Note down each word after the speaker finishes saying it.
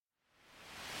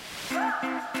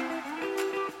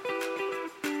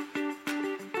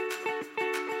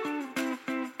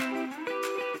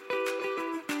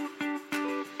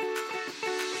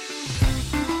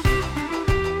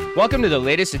Welcome to the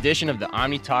latest edition of the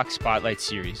Omni Talk Spotlight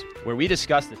Series, where we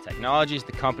discuss the technologies,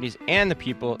 the companies, and the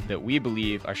people that we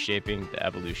believe are shaping the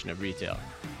evolution of retail.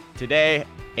 Today,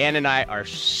 Ann and I are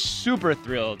super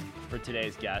thrilled for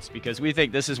today's guest because we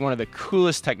think this is one of the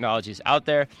coolest technologies out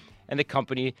there, and the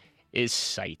company is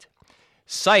Syte.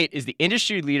 Syte is the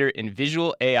industry leader in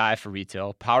visual AI for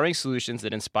retail, powering solutions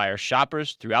that inspire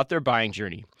shoppers throughout their buying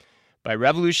journey. By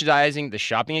revolutionizing the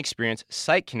shopping experience,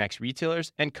 Syte connects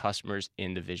retailers and customers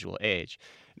in the visual age.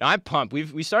 Now, I'm pumped.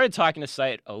 We started talking to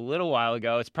Syte a little while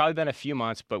ago. It's probably been a few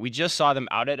months, but we just saw them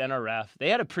out at NRF. They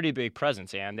had a pretty big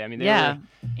presence, and I mean, they were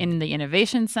in the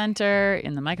Innovation Center,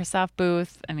 in the Microsoft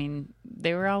booth. I mean,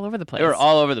 they were all over the place. They were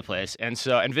all over the place, and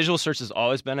visual search has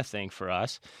always been a thing for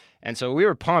us. And so we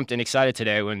were pumped and excited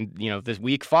today when, this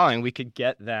week following, we could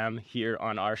get them here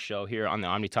on our show, here on the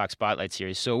Omni Talk Spotlight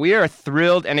Series. So we are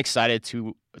thrilled and excited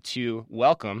to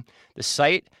welcome the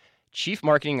Syte Chief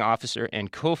Marketing Officer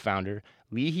and co-founder,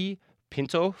 Lihi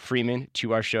Pinto Fryman,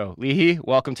 to our show. Lihi,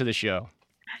 welcome to the show.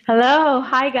 Hello.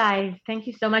 Hi, guys. Thank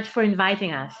you so much for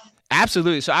inviting us.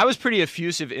 Absolutely. So I was pretty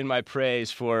effusive in my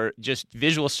praise for just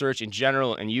visual search in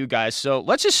general and you guys. So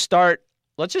let's just start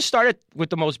it with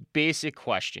the most basic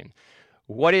question.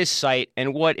 What is Syte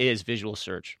and what is visual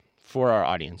search for our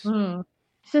audience? So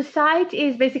Syte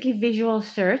is basically visual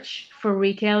search for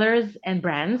retailers and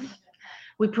brands.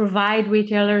 We provide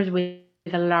retailers with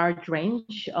a large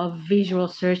range of visual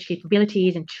search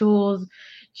capabilities and tools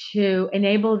to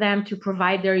enable them to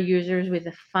provide their users with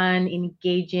a fun,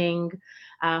 engaging,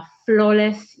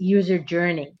 flawless user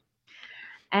journey.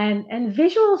 And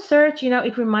visual search,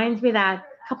 it reminds me that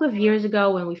couple of years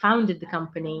ago when we founded the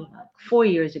company, 4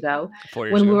 years ago,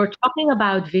 when we were talking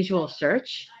about visual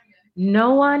search,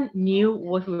 no one knew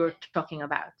what we were talking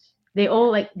about. They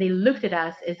looked at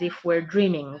us as if we're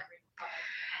dreaming.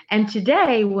 And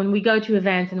today, when we go to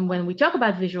events and when we talk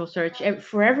about visual search,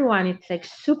 for everyone,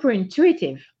 it's super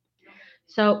intuitive.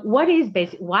 So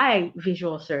why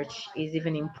visual search is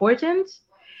even important?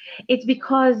 It's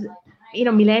because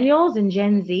millennials and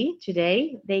Gen Z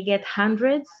today, they get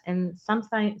hundreds and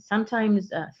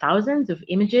sometimes thousands of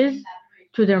images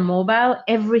to their mobile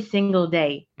every single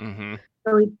day. Mm-hmm.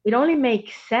 So it only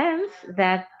makes sense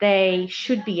that they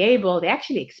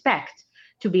actually expect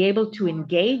to be able to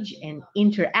engage and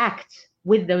interact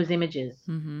with those images.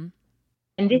 Mm-hmm.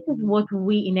 And this is what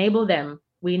we enable them.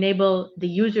 We enable the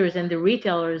users and the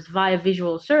retailers via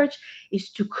visual search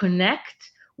is to connect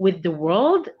with the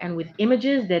world and with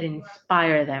images that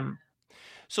inspire them.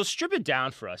 So strip it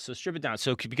down for us.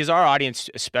 So because our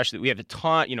audience, especially, we have a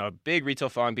ton, a big retail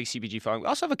following, big CPG following. We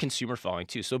also have a consumer following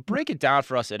too. So break it down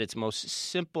for us at its most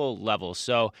simple level.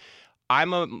 So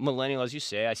I'm a millennial, as you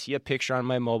say. I see a picture on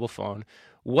my mobile phone.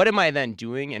 What am I then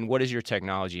doing, and what does your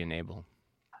technology enable?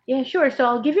 Yeah, sure. So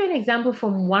I'll give you an example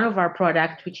from one of our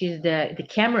products, which is the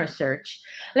camera search.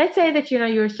 Let's say that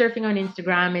you're surfing on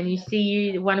Instagram and you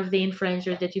see one of the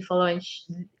influencers that you follow and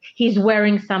he's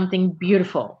wearing something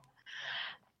beautiful.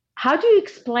 How do you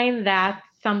explain that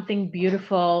something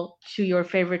beautiful to your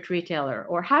favorite retailer?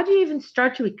 Or how do you even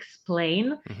start to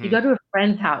explain? Mm-hmm. You go to a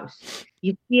friend's house,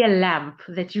 you see a lamp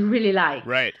that you really like.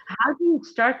 Right. How do you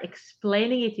start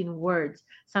explaining it in words?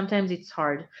 Sometimes it's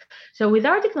hard. So with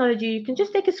our technology, you can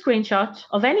just take a screenshot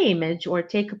of any image or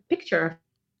take a picture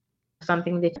of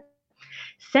something that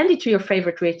send it to your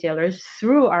favorite retailers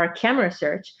through our camera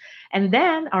search. And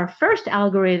then our first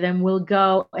algorithm will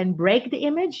go and break the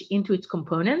image into its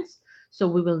components. So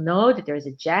we will know that there's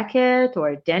a jacket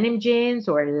or denim jeans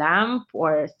or a lamp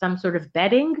or some sort of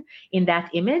bedding in that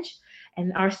image.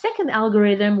 And our second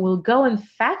algorithm will go and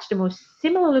fetch the most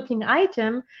similar looking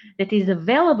item that is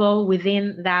available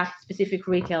within that specific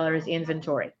retailer's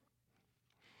inventory.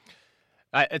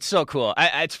 It's so cool.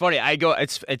 It's funny.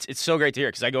 It's so great to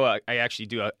hear because I actually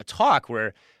do a talk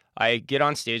where I get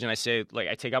on stage and I say,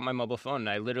 I take out my mobile phone and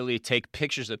I literally take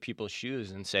pictures of people's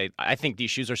shoes and say, I think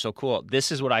these shoes are so cool.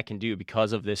 This is what I can do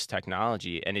because of this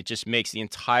technology. And it just makes the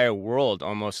entire world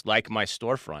almost like my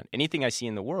storefront. Anything I see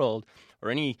in the world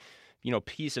or any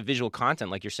piece of visual content,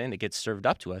 like you're saying, that gets served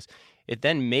up to us, it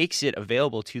then makes it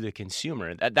available to the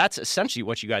consumer. That's essentially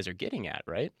what you guys are getting at,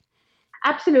 right?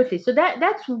 Absolutely. So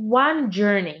that's one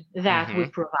journey that we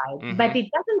provide, but it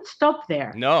doesn't stop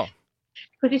there. No.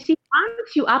 Because you see,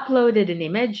 once you uploaded an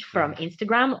image from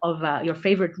Instagram of your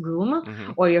favorite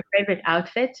room or your favorite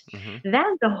outfit,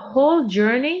 then the whole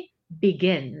journey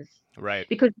begins. Right.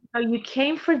 Because you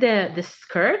came for the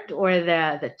skirt or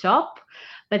the top,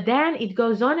 But then it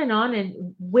goes on,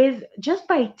 and with just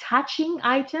by touching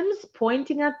items,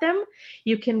 pointing at them,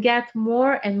 you can get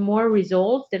more and more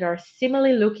results that are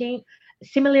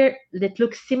that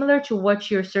look similar to what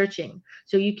you're searching.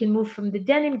 So you can move from the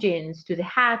denim jeans to the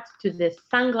hat to the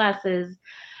sunglasses,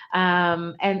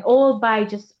 and all by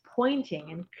just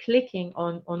pointing and clicking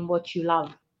on what you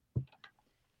love.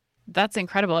 That's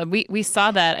incredible. And we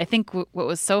saw that. I think what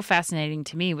was so fascinating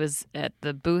to me was at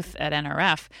the booth at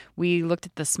NRF, we looked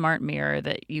at the smart mirror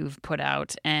that you've put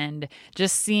out and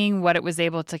just seeing what it was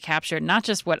able to capture, not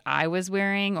just what I was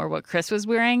wearing or what Chris was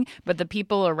wearing, but the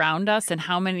people around us and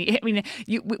how many, I mean,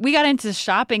 we got into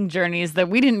shopping journeys that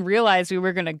we didn't realize we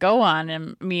were going to go on.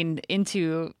 And I mean,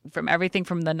 into from everything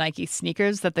from the Nike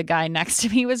sneakers that the guy next to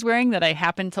me was wearing that I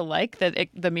happened to like, that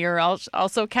the mirror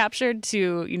also captured,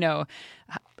 to,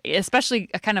 especially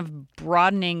kind of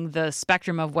broadening the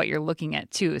spectrum of what you're looking at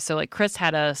too. So like Chris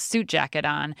had a suit jacket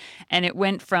on, and it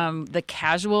went from the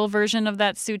casual version of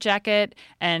that suit jacket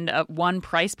and one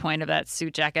price point of that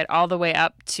suit jacket all the way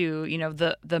up to,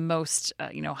 the most,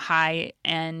 high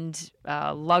end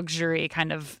luxury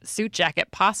kind of suit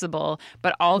jacket possible,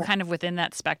 but all kind of within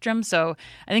that spectrum. So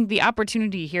I think the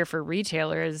opportunity here for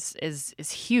retailers is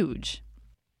huge.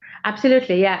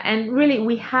 Absolutely, yeah. And really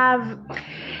we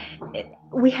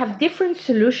have different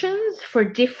solutions for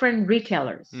different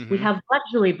retailers. We have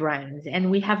luxury brands, and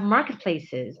we have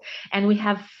marketplaces, and we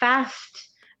have fast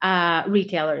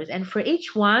retailers. And for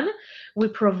each one, we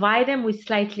provide them with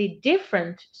slightly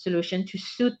different solution to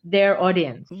suit their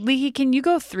audience. Lihi, can you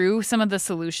go through some of the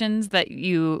solutions that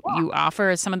you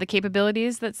offer, some of the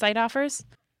capabilities that Syte offers?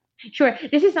 Sure.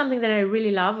 This is something that I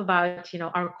really love about,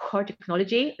 our core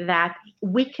technology, that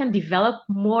we can develop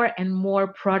more and more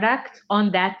products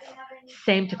on that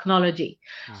same technology.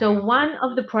 So one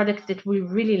of the products that we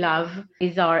really love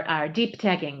is our deep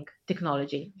tagging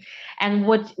technology. And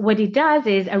what it does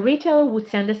is a retailer would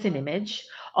send us an image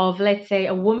of, let's say,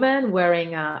 a woman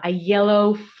wearing a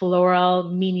yellow floral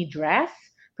mini dress,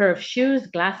 pair of shoes,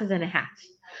 glasses, and a hat.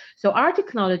 So our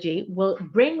technology will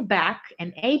bring back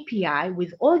an API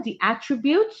with all the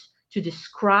attributes to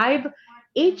describe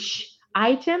each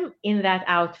item in that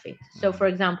outfit. So for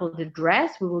example, the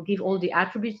dress, we will give all the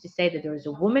attributes to say that there is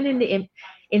a woman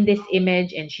in this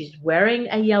image, and she's wearing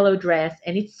a yellow dress,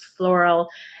 and it's floral,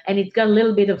 and it's got a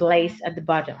little bit of lace at the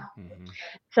bottom.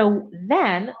 So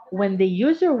then when the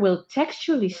user will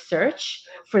textually search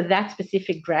for that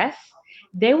specific dress,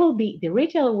 the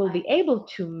retailer will be able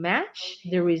to match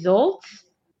the results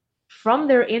from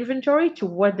their inventory to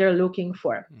what they're looking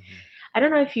for. I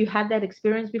don't know if you had that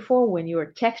experience before, when you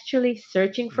were textually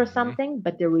searching for something,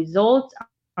 but the results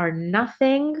are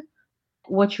nothing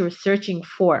what you're searching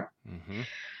for.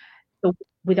 So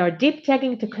with our deep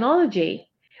tagging technology,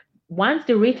 once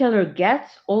the retailer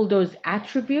gets all those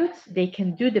attributes, they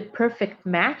can do the perfect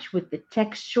match with the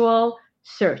textual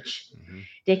search.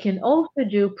 They can also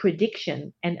do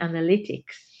prediction and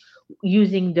analytics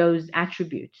using those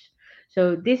attributes.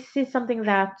 So this is something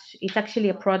that it's actually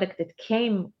a product that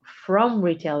came from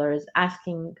retailers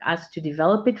asking us to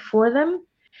develop it for them.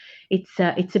 It's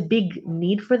a big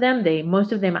need for them.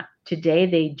 Most of them today,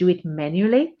 they do it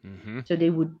manually. So they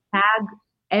would tag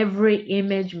every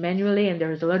image manually, and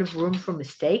there's a lot of room for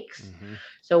mistakes.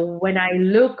 So when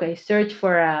I search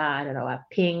for a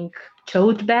pink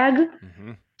tote bag,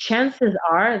 chances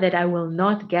are that I will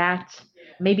not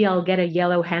maybe I'll get a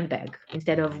yellow handbag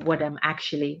instead of what I'm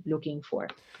actually looking for.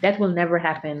 That will never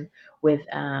happen with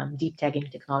deep tagging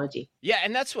technology. Yeah,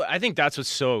 and I think that's what's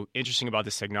so interesting about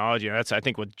this technology. And that's, I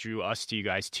think, what drew us to you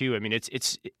guys too. I mean,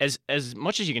 it's as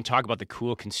much as you can talk about the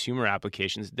cool consumer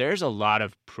applications, there's a lot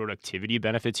of productivity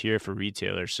benefits here for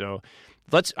retailers. So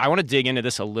I want to dig into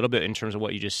this a little bit in terms of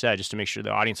what you just said, just to make sure the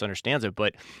audience understands it.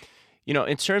 But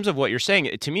in terms of what you're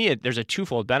saying, to me, there's a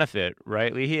twofold benefit,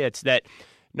 right, Lihi? It's that,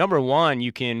 number one,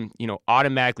 you can,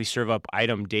 automatically serve up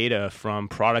item data from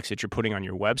products that you're putting on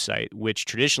your website, which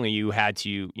traditionally you had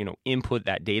to, input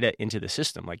that data into the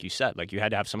system, like you said. Like you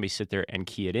had to have somebody sit there and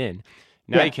key it in.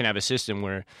 Now you can have a system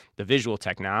where the visual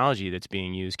technology that's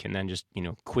being used can then just,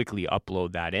 quickly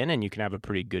upload that in, and you can have a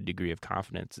pretty good degree of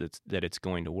confidence that it's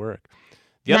going to work.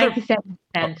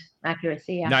 97%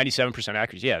 accuracy, yeah. 97%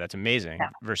 accuracy, yeah, that's amazing. Yeah.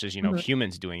 Versus,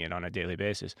 humans doing it on a daily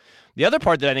basis. The other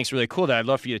part that I think is really cool that I'd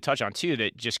love for you to touch on too,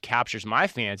 that just captures my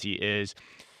fancy, is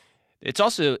it's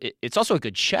also a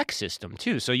good check system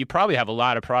too. So you probably have a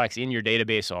lot of products in your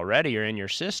database already or in your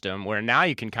system, where now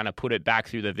you can kind of put it back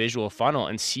through the visual funnel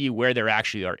and see where there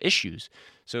actually are issues.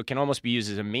 So it can almost be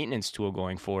used as a maintenance tool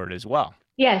going forward as well.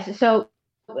 Yes. So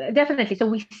definitely. So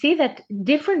we see that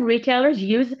different retailers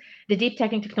use the deep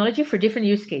tagging technology for different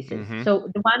use cases. Mm-hmm. So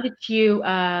the one that you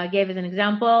gave as an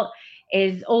example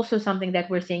is also something that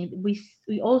we're seeing.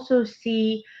 We also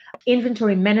see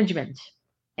inventory management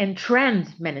and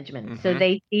trend management. So Mm-hmm.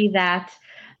 they see that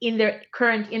in their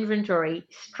current inventory,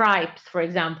 stripes, for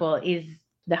example, is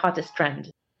the hottest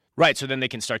trend. Right. So then they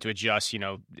can start to adjust,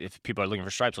 if people are looking for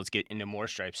stripes, let's get into more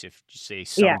stripes if, say, Yeah,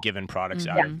 some given products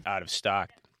yeah, out of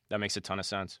stock. That makes a ton of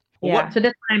sense. Well, yeah. So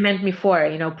that's what I meant before,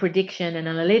 prediction and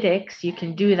analytics. You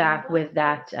can do that with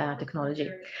that technology.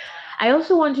 I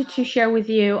also wanted to share with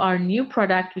you our new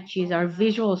product, which is our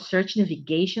visual search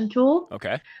navigation tool,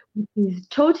 Okay. which is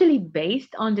totally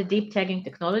based on the deep tagging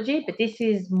technology, but this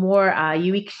is more a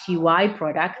UX UI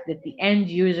product that the end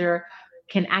user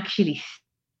can actually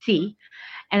see.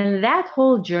 And that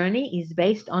whole journey is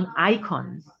based on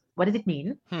icons. What does it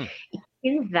mean? Hmm. It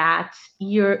means that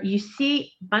you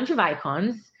see a bunch of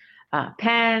icons,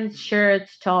 pants,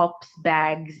 shirts, tops,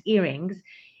 bags, earrings,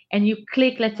 and you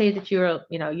click. Let's say that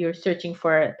you're searching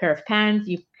for a pair of pants.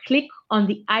 You click on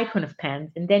the icon of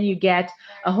pants, and then you get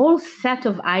a whole set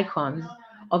of icons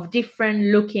of different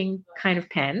looking kind of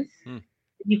pants. Hmm.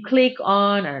 You click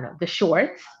on, I don't know, the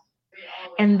shorts,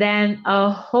 and then a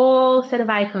whole set of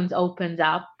icons opens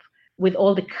up with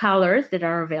all the colors that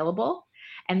are available,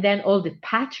 and then all the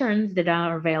patterns that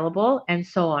are available, and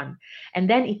so on. And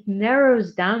then it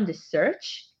narrows down the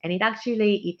search, and it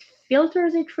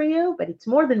filters it for you, but it's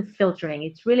more than filtering.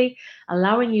 It's really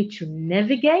allowing you to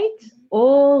navigate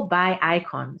all by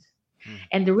icons.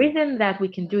 And the reason that we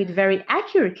can do it very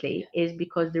accurately is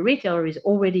because the retailer is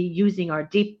already using our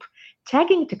deep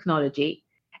tagging technology,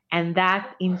 and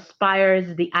that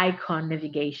inspires the icon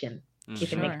navigation.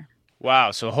 If it makes Sure.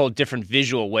 Wow. So a whole different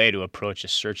visual way to approach a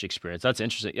search experience. That's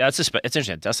interesting. Yeah, it's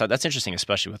interesting. That's interesting,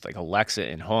 especially with like Alexa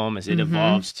in home as it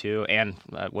evolves too. And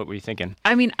what were you thinking?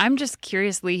 I mean, I'm just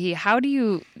curious, Lihi, how do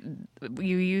you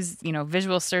use,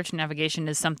 visual search navigation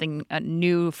is something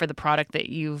new for the product that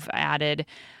you've added.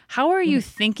 How are you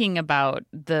thinking about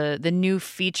the new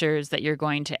features that you're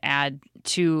going to add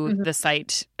to the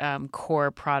Syte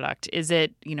core product? Is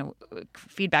it,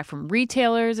 feedback from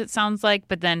retailers, it sounds like,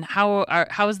 but then how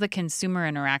is the consumer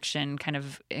interaction kind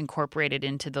of incorporated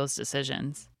into those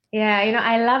decisions? Yeah,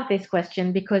 I love this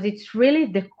question because it's really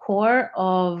the core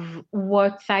of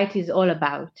what Syte is all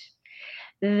about.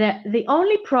 The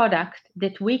only product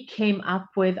that we came up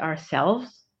with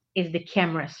ourselves is the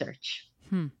camera search.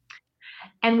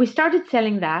 And we started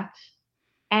selling that.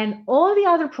 And all the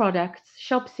other products,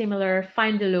 Shop Similar,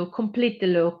 Find the Look, Complete the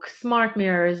Look, Smart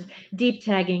Mirrors, Deep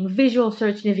Tagging, Visual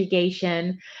Search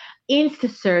Navigation, Insta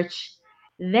Search,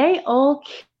 they all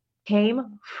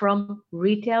came from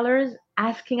retailers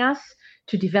asking us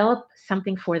to develop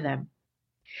something for them.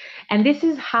 And this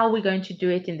is how we're going to do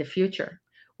it in the future.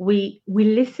 We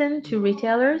listen to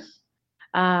retailers.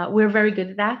 We're very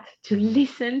good at that, to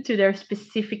listen to their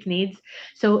specific needs.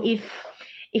 So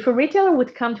if a retailer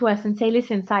would come to us and say,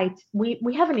 listen, Syte,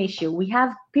 we have an issue. We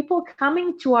have people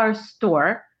coming to our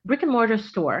store, brick and mortar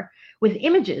store, with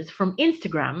images from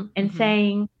Instagram and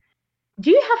saying,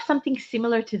 do you have something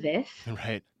similar to this?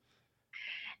 Right.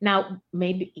 Now,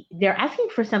 maybe they're asking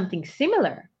for something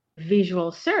similar.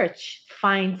 Visual search,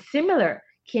 find similar.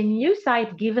 Can you,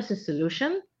 Syte, give us a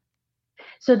solution?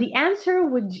 So the answer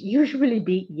would usually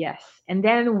be yes. And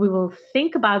then we will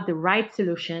think about the right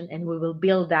solution and we will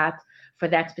build that for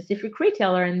that specific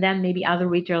retailer. And then maybe other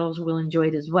retailers will enjoy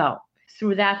it as well.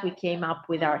 Through that, we came up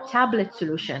with our tablet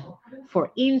solution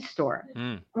for in-store.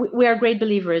 We are great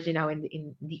believers,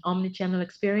 in the omni-channel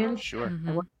experience. Sure.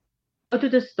 I want to go to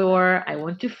the store. I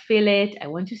want to feel it. I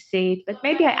want to see it. But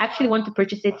maybe I actually want to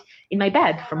purchase it in my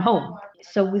bed from home.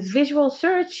 So with visual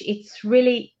search, it's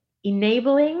really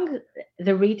enabling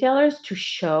the retailers to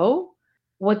show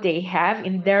what they have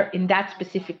in that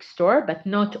specific store, but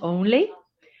not only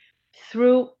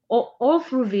through all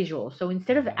through visual. So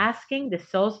instead of asking the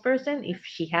salesperson if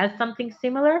she has something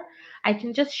similar, I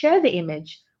can just share the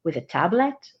image with a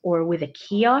tablet or with a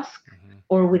kiosk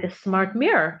or with a smart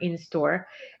mirror in store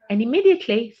and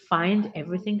immediately find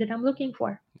everything that I'm looking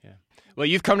for. Yeah. Well,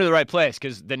 you've come to the right place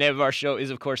because the name of our show is,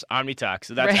 of course, Omni Talk.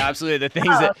 So that's Right. absolutely the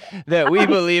things that we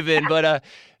believe in. But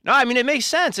no, I mean, it makes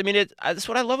sense. I mean, that's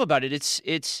what I love about it.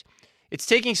 It's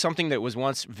taking something that was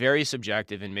once very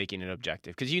subjective and making it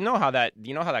objective. Because you know how that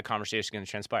conversation is going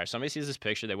to transpire. Somebody sees this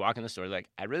picture, they walk in the store, like,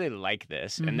 I really like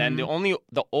this. And then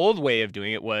the old way of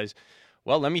doing it was,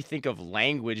 well, let me think of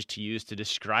language to use to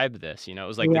describe this. It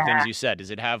was like the things you said.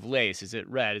 Does it have lace? Is it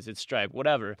red? Is it striped?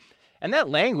 Whatever. And that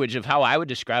language of how I would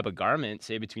describe a garment,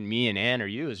 say between me and Anne or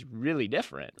you, is really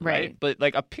different, right? But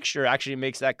like a picture actually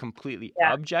makes that completely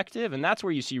objective. And that's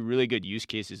where you see really good use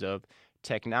cases of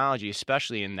technology,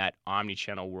 especially in that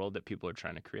omni-channel world that people are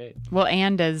trying to create. Well,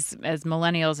 and as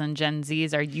millennials and Gen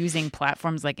Zs are using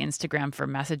platforms like Instagram for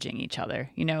messaging each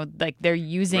other, like they're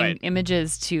using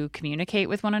images to communicate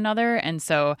with one another. And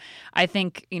so I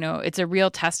think, it's a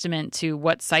real testament to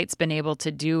what Syte's been able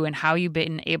to do and how you've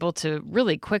been able to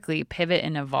really quickly pivot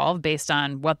and evolve based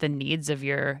on what the needs of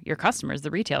your customers,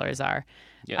 the retailers, are.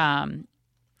 Yeah.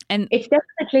 And it's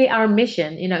definitely our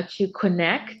mission, to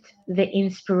connect the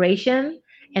inspiration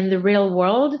and the real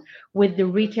world with the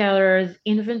retailer's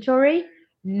inventory.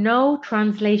 No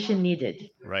translation needed.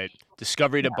 Right.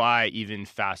 Discovery to buy even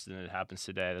faster than it happens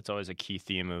today. That's always a key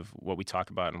theme of what we talk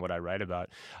about and what I write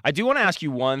about. I do want to ask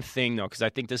you one thing, though, because I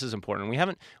think this is important.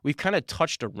 We've kind of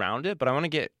touched around it, but I want to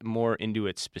get more into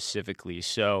it specifically.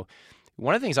 So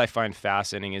one of the things I find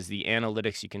fascinating is the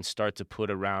analytics you can start to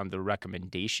put around the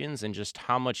recommendations and just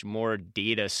how much more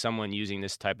data someone using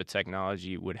this type of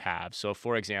technology would have. So,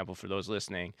 for example, for those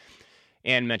listening,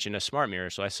 Anne mentioned a smart mirror,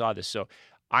 so I saw this. So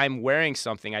I'm wearing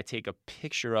something, I take a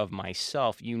picture of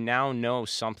myself. You now know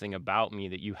something about me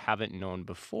that you haven't known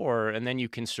before, and then you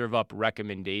can serve up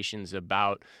recommendations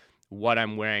about what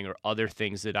I'm wearing or other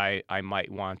things that I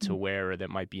might want to wear or that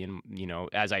might be in,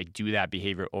 as I do that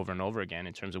behavior over and over again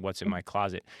in terms of what's in my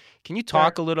closet. Can you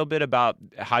talk a little bit about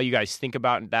how you guys think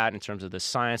about that in terms of the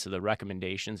science of the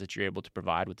recommendations that you're able to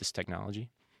provide with this technology?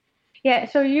 Yeah,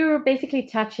 so you're basically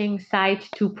touching Syte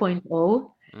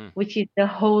 2.0, which is the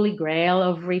holy grail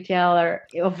of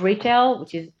retail,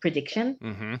 which is prediction.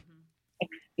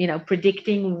 Mm-hmm.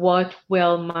 Predicting what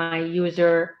will my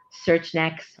user search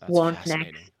next, want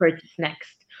next, purchase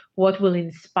next, what will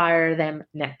inspire them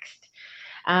next.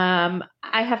 I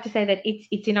have to say that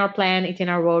it's in our plan, it's in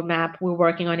our roadmap. We're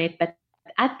working on it, but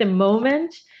at the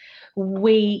moment,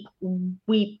 the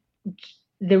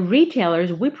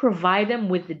retailers, we provide them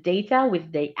with the data,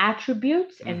 with the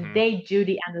attributes, and they do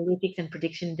the analytics and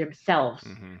prediction themselves.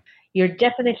 You're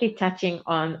definitely touching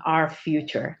on our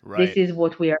future. Right. This is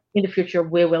what we are in the future.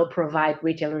 We will provide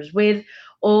retailers with,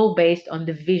 all based on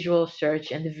the visual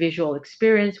search and the visual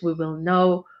experience. We will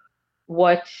know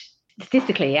what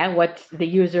the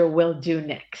user will do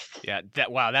next. Yeah,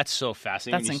 that's so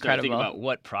fascinating. That's incredible. incredible. Think about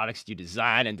what products you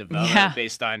design and develop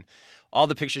based on all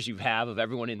the pictures you have of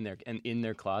everyone in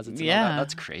their closets. And all that.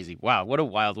 That's crazy. Wow, what a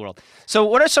wild world. So,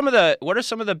 what are some of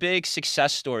the big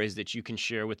success stories that you can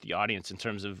share with the audience in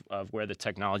terms of where the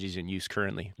technology is in use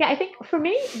currently? Yeah, I think for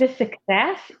me, the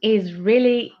success is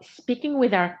really speaking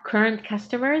with our current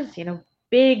customers.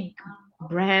 Big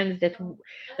brands that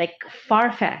like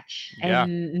Farfetch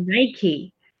and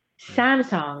Nike,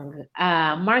 Samsung,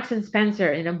 Marks and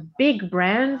Spencer, big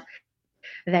brands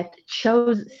that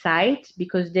chose Syte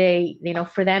because they,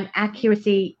 for them,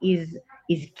 accuracy is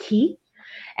key.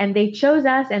 And they chose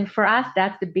us. And for us,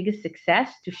 that's the biggest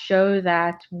success, to show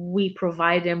that we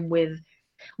provide them with,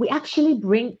 we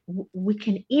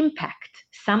can impact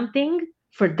something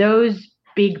for those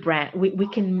big brands. We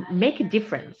can make a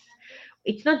difference.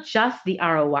 It's not just the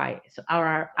ROI. So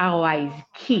our ROI is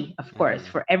key, of course,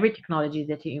 for every technology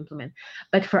that you implement.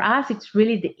 But for us, it's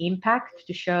really the impact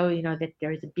to show, that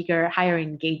there is a higher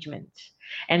engagement,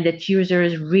 and that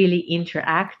users really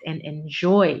interact and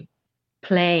enjoy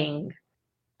playing,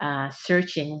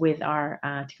 searching with our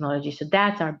technology. So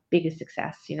that's our biggest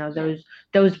success.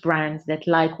 Those brands that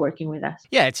like working with us.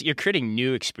 Yeah, you're creating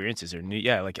new experiences or new.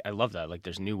 Yeah, like I love that. Like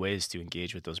there's new ways to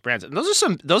engage with those brands, and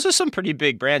those are some pretty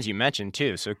big brands you mentioned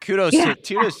too. So kudos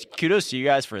to you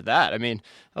guys for that. I mean,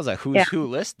 that was a who's who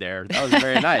list there. That was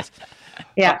very nice.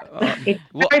 Yeah, it's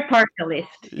very partial list.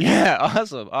 Yeah,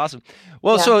 awesome.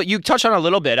 Well, so you touched on a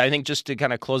little bit, I think, just to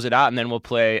kind of close it out, and then we'll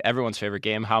play everyone's favorite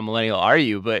game, How Millennial Are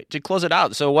You? But to close it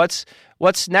out, so what's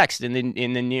next in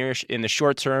the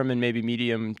short term and maybe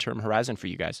medium term horizon for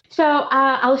you guys? So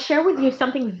I'll share with you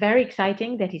something very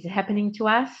exciting that is happening to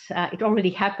us. It already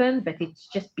happened, but it's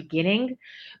just beginning.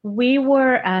 We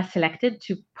were selected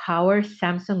to power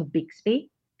Samsung Bixby,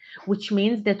 which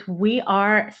means that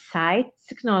Syte's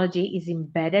technology is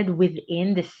embedded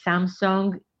within the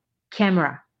Samsung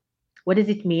camera. What does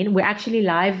it mean? We're actually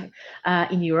live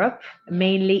in Europe,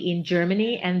 mainly in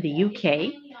Germany and the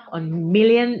UK, on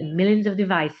millions of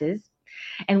devices.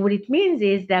 And what it means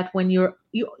is that when you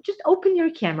just open your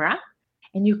camera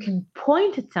and you can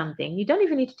point at something, you don't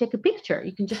even need to take a picture.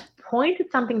 You can just point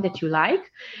at something that you like,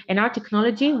 and our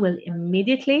technology will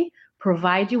immediately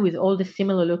provide you with all the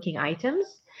similar looking items.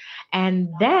 And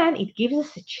then it gives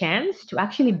us a chance to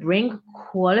actually bring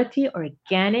quality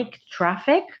organic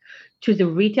traffic to the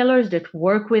retailers that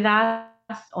work with us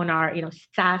on our,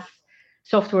 SaaS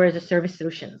software as a service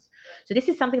solutions. So this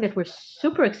is something that we're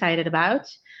super excited about.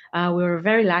 We were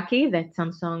very lucky that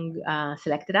Samsung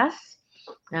selected us,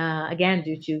 again,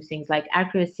 due to things like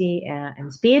accuracy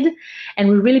and speed. And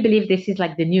we really believe this is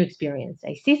like the new experience.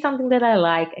 I see something that I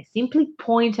like, I simply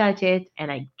point at it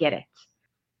and I get it.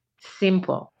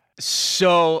 Simple.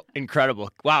 So incredible.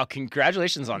 Wow.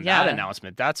 Congratulations on that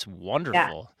announcement. That's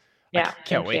wonderful. Yeah. I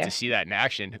can't wait to see that in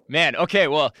action. Man, okay,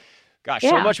 well, gosh,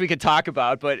 so much we could talk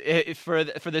about, but for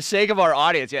the sake of our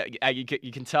audience,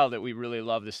 you can tell that we really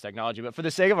love this technology. But for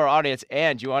the sake of our audience,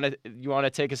 Anne, do you want to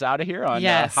take us out of here on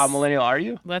how millennial are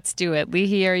you? Let's do it.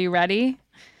 Lihi, are you ready?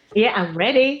 Yeah, I'm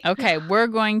ready. Okay, we're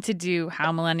going to do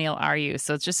How Millennial Are You?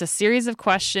 So it's just a series of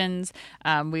questions.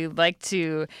 We like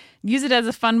to use it as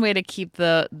a fun way to keep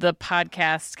the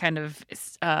podcast kind of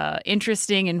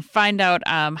interesting and find out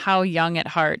how young at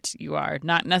heart you are,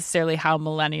 not necessarily how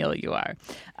millennial you are.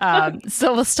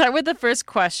 So we'll start with the first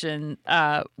question.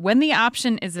 When the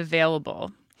option is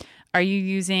available, are you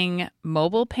using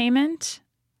mobile payment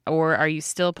or are you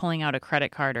still pulling out a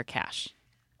credit card or cash?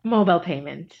 Mobile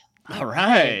payment. All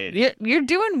right. You're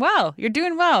doing well. You're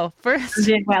doing well. I'm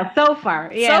doing well so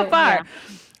far. Yeah, so far.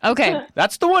 Yeah. Okay.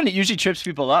 That's the one that usually trips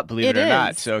people up, believe it or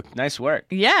not. So nice work.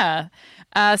 Yeah.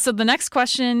 So the next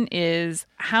question is,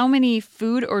 how many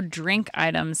food or drink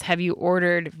items have you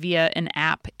ordered via an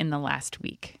app in the last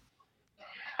week?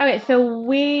 Okay, so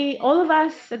all of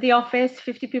us at the office,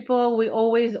 50 people, we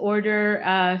always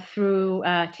order through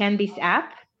 10bis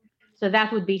app. So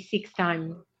that would be 6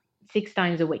 times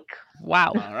a week.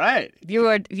 Wow! All right, you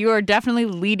are definitely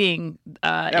leading in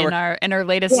our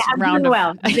latest round.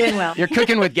 I'm doing well. You're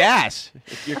cooking with gas.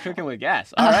 You're cooking with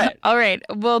gas. All right. All right.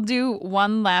 We'll do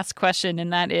one last question,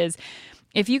 and that is,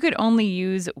 if you could only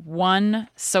use one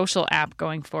social app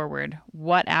going forward,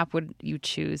 what app would you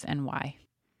choose and why?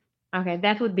 Okay,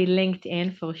 that would be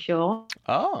LinkedIn for sure.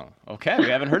 Oh, okay. We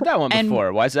haven't heard that one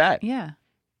before. Why's that? Yeah.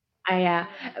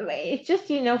 It's just,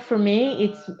 for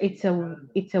me, it's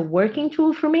a working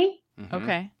tool for me. Mm-hmm.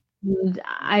 Okay.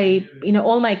 And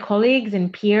all my colleagues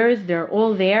and peers, they're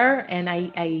all there, and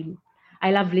I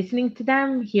love listening to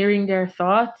them, hearing their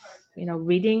thoughts,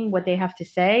 reading what they have to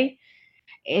say.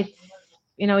 It's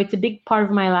a big part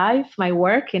of my life, my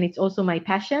work, and it's also my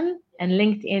passion. And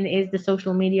LinkedIn is the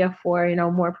social media for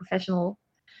more professional.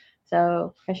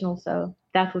 So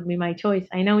that would be my choice.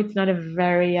 I know it's not a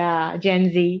very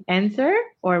Gen Z answer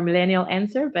or millennial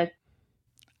answer, but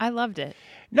I loved it.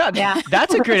 No,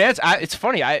 that's a great answer. It's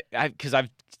funny, because I've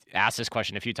asked this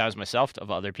question a few times myself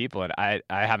of other people, and I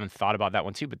haven't thought about that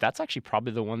one too. But that's actually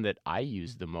probably the one that I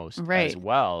use the most as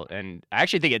well. And I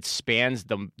actually think it spans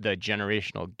the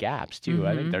generational gaps too. Mm-hmm.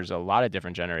 I think there's a lot of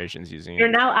different generations using it. You're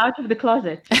now out of the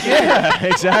closet. Yeah,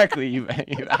 exactly. You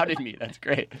outed me. That's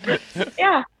great.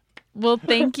 Yeah. Well,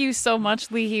 thank you so much,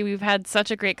 Lihi. We've had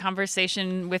such a great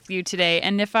conversation with you today.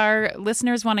 And if our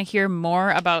listeners want to hear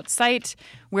more about Syte,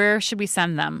 where should we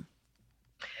send them?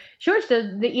 Sure. So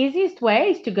the easiest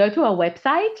way is to go to our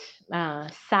website,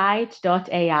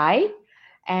 Syte.ai,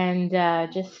 and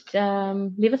just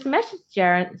leave us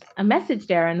a message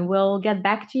there, and we'll get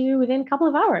back to you within a couple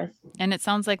of hours. And it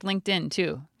sounds like LinkedIn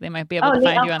too. They might be able to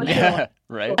find you on there. Yeah,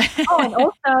 right. And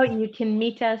also you can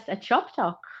meet us at Shop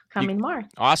Talk. In March.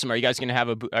 Awesome. Are you guys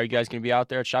gonna be out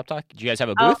there at Shop Talk? Do you guys have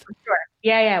a booth? For sure.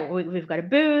 Yeah. We've got a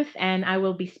booth, and I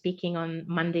will be speaking on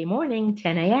Monday morning,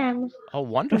 10 a.m. Oh,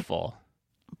 wonderful.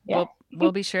 Yeah.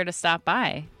 We'll be sure to stop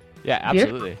by. Yeah,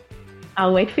 absolutely.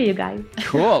 I'll wait for you guys.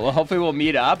 Cool. Well, hopefully we'll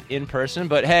meet up in person.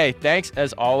 But hey, thanks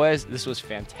as always. This was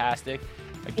fantastic.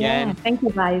 Again, thank you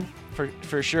guys.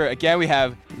 For sure. Again, we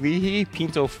have Lihi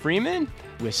Pinto Fryman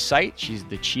with Syte. She's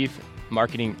the Chief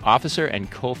Marketing Officer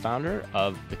and co-founder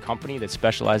of the company that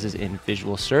specializes in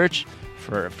visual search.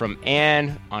 From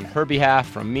Anne, on her behalf,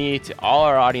 from me to all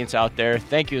our audience out there,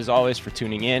 thank you as always for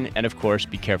tuning in, and of course,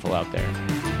 be careful out there.